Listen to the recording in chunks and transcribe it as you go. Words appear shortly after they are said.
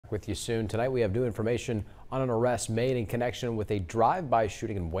back with you soon. Tonight we have new information on an arrest made in connection with a drive-by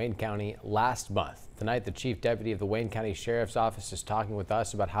shooting in Wayne County last month. Tonight the chief deputy of the Wayne County Sheriff's Office is talking with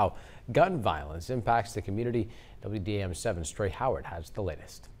us about how gun violence impacts the community. WCSO Trey Howard has the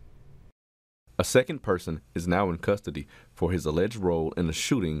latest. A second person is now in custody for his alleged role in the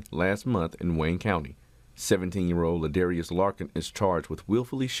shooting last month in Wayne County. 17-year-old Ladarius Larkin is charged with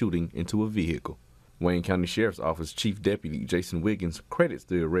willfully shooting into a vehicle. Wayne County Sheriff's Office Chief Deputy Jason Wiggins credits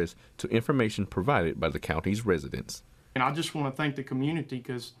the arrest to information provided by the county's residents. And I just want to thank the community,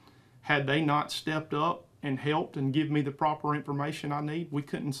 because had they not stepped up and helped and give me the proper information I need, we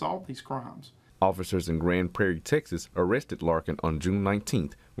couldn't solve these crimes. Officers in Grand Prairie, Texas arrested Larkin on June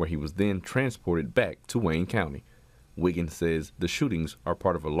 19th, where he was then transported back to Wayne County. Wiggins says the shootings are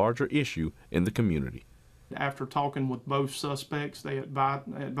part of a larger issue in the community. After talking with both suspects, they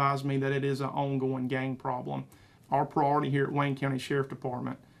advised me that it is an ongoing gang problem. Our priority here at Wayne County Sheriff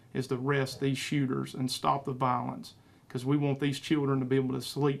Department is to arrest these shooters and stop the violence, because we want these children to be able to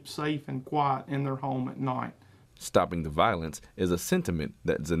sleep safe and quiet in their home at night. Stopping the violence is a sentiment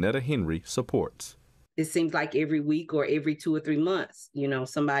that Zanetta Henry supports. It seems like every week or every 2 or 3 months,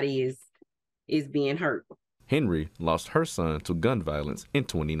 somebody is being hurt. Henry lost her son to gun violence in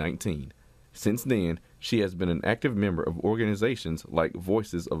 2019. Since then, she has been an active member of organizations like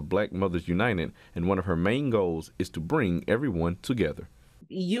Voices of Black Mothers United, and one of her main goals is to bring everyone together.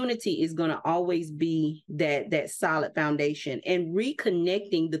 Unity is going to always be that solid foundation, and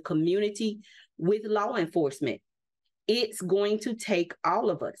reconnecting the community with law enforcement. It's going to take all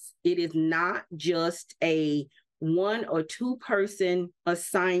of us. It is not just a 1 or 2 person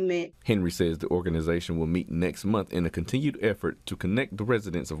assignment. Henry says the organization will meet next month in a continued effort to connect the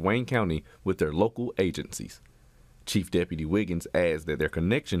residents of Wayne County with their local agencies. Chief Deputy Wiggins adds that their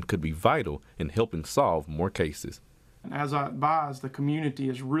connection could be vital in helping solve more cases. As I advised, the community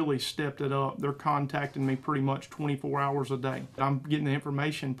has really stepped it up. They're contacting me pretty much 24 hours a day. I'm getting the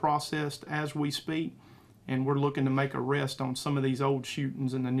information processed as we speak, and we're looking to make arrests on some of these old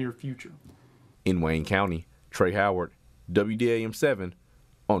shootings in the near future. In Wayne County, Trey Howard, WCSO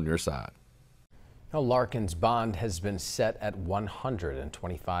on your side. Now, Larkin's bond has been set at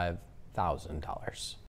 $125,000.